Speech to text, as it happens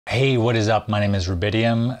Hey, what is up? My name is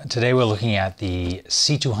Rubidium. Today we're looking at the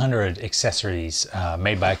C200 accessories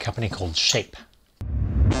made by a company called Shape.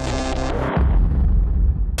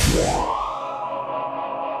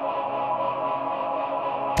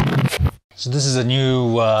 So this is a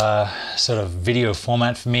new sort of video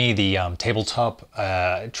format for me, the tabletop.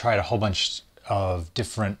 I tried a whole bunch of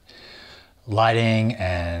different lighting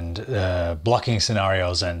and blocking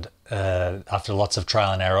scenarios, and after lots of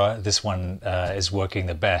trial and error, this one is working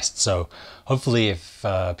the best. So hopefully if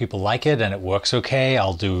people like it and it works okay,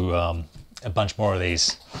 I'll do a bunch more of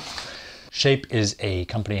these. Shape is a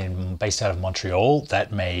company based out of Montreal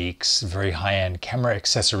that makes very high-end camera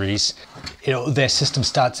accessories. Their system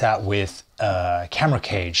starts out with a camera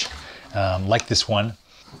cage, like this one.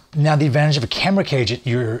 Now the advantage of a camera cage,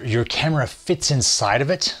 your camera fits inside of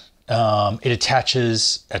it. It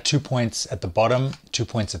attaches at 2 points at the bottom, 2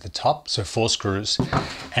 points at the top, so 4 screws.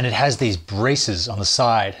 And it has these braces on the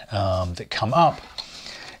side that come up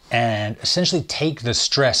and essentially take the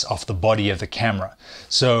stress off the body of the camera.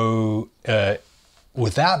 So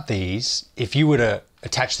without these, if you were to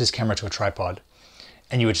attach this camera to a tripod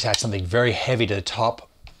and you would attach something very heavy to the top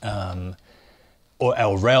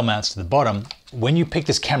or rail mounts to the bottom, when you pick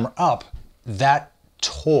this camera up, that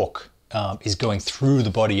torque is going through the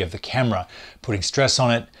body of the camera, putting stress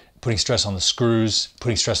on it, putting stress on the screws,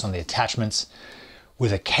 putting stress on the attachments.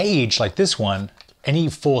 With a cage like this one, any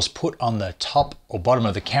force put on the top or bottom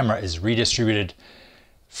of the camera is redistributed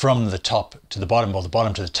from the top to the bottom or the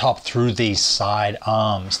bottom to the top through these side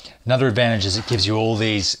arms. Another advantage is it gives you all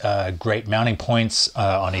these great mounting points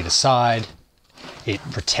on either side. It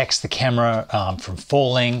protects the camera from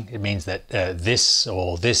falling. It means that this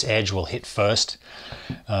edge will hit first.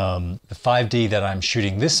 The 5D that I'm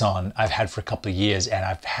shooting this on, I've had for a couple of years, and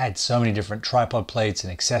I've had so many different tripod plates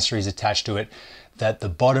and accessories attached to it that the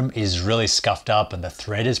bottom is really scuffed up and the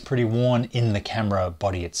thread is pretty worn in the camera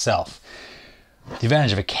body itself. The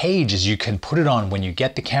advantage of a cage is you can put it on when you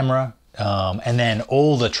get the camera, and then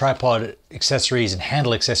all the tripod accessories and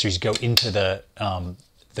handle accessories go into the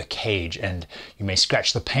cage, and you may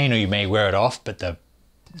scratch the paint or you may wear it off, but the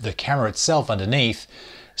camera itself underneath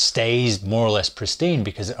stays more or less pristine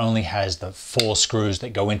because it only has the 4 screws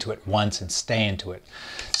that go into it once and stay into it.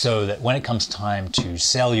 So that when it comes time to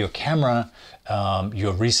sell your camera,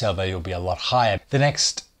 your resale value will be a lot higher. The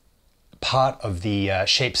next part of the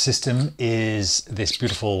Shape system is this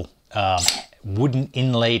beautiful wooden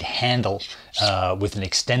inlaid handle with an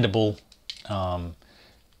extendable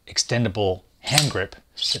hand grip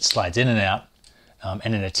that slides in and out,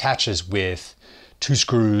 and it attaches with 2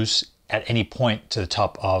 screws at any point to the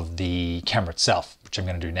top of the camera itself, which I'm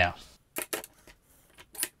going to do now.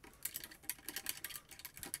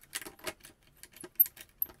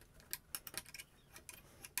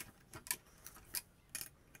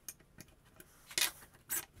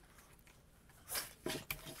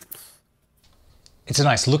 It's a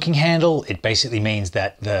nice looking handle. It basically means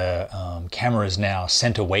that the camera is now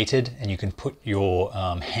center weighted, and you can put your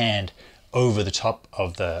hand over the top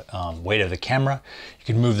of the weight of the camera. You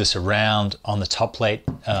can move this around on the top plate.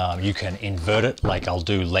 You can invert it like I'll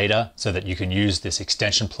do later, so that you can use this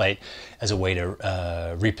extension plate as a way to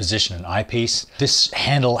reposition an eyepiece. This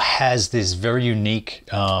handle has this very unique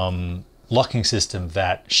locking system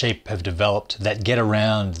that Shape have developed that get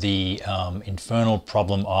around the infernal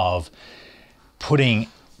problem of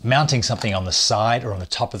mounting something on the side or on the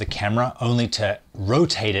top of the camera only to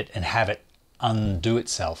rotate it and have it undo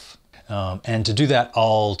itself. And to do that,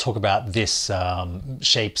 I'll talk about this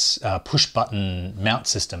Shape's push button mount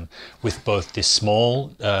system with both this small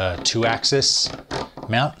 2-axis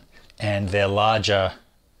mount and their larger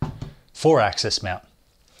 4-axis mount.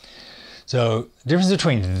 So the difference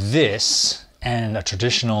between this and a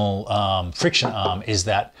traditional friction arm is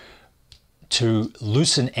that to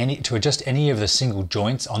adjust any of the single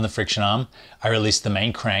joints on the friction arm, I release the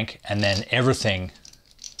main crank, and then everything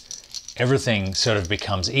sort of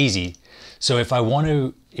becomes easy. So if I want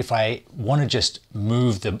to just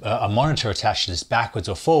move a monitor attached to this backwards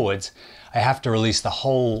or forwards, I have to release the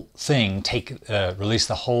whole thing, release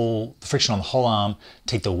the whole friction on the whole arm,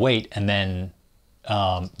 take the weight, and then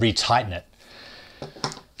retighten it.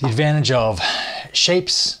 The advantage of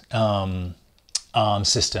Shape's arm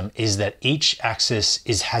system is that each axis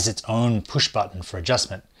has its own push button for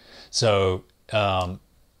adjustment. So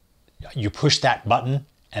you push that button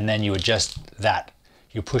and then you adjust that.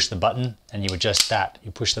 You push the button and you adjust that.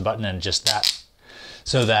 You push the button and adjust that.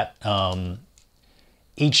 So that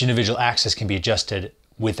each individual axis can be adjusted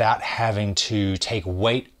without having to take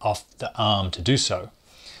weight off the arm to do so.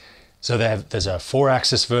 So there's a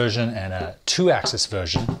 4-axis version and a 2-axis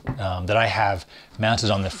version that I have mounted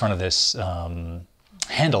on the front of this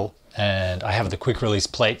handle, and I have the quick release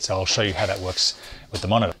plate, so I'll show you how that works with the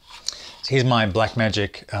monitor. So here's my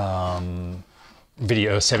Blackmagic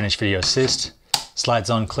 7-inch video assist. Slides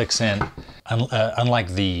on, clicks in. Unlike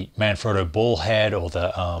the Manfrotto ball head or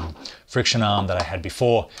the friction arm that I had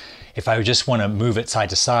before, if I just want to move it side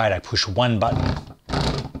to side, I push one button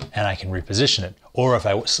and I can reposition it. Or if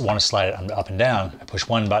I want to slide it up and down, I push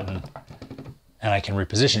one button and I can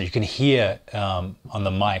reposition it. You can hear on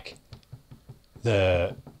the mic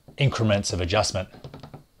the increments of adjustment,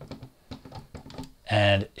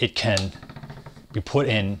 and it can be put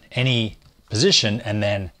in any position and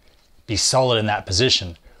then be solid in that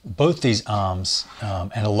position. Both these arms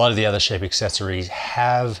and a lot of the other shape accessories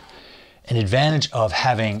have an advantage of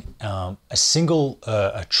having a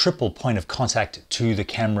triple point of contact to the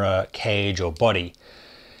camera cage or body,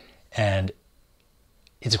 and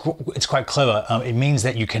it's quite clever. It means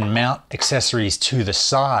that you can mount accessories to the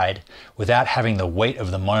side without having the weight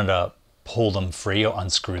of the monitor pull them free or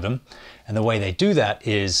unscrew them. And the way they do that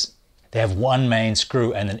is they have one main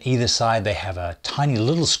screw, and then either side they have a tiny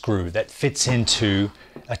little screw that fits into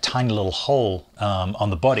a tiny little hole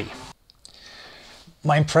on the body.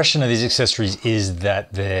 My impression of these accessories is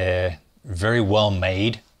that they're very well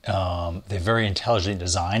made. They're very intelligently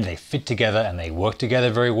designed. They fit together and they work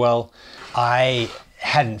together very well. I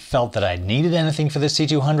hadn't felt that I needed anything for the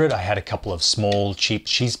C200. I had a couple of small, cheap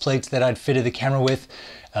cheese plates that I'd fitted the camera with,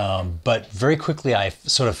 but very quickly I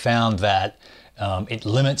sort of found that it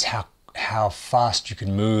limits how fast you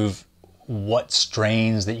can move, what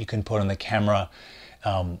strains that you can put on the camera,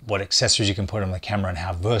 what accessories you can put on the camera, and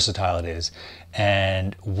how versatile it is.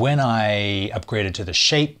 And when I upgraded to the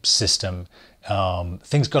shape system,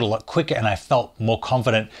 things got a lot quicker and I felt more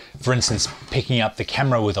confident. For instance, picking up the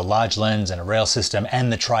camera with a large lens and a rail system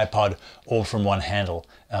and the tripod all from one handle.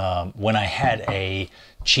 When I had a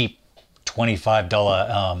cheap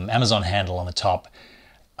 $25 Amazon handle on the top,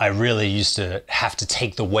 I really used to have to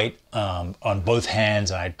take the weight on both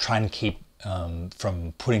hands, and I'd try and keep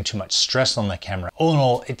from putting too much stress on the camera. All in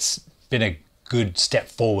all, it's been a good step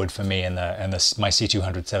forward for me in my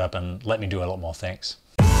C200 setup and let me do a lot more things.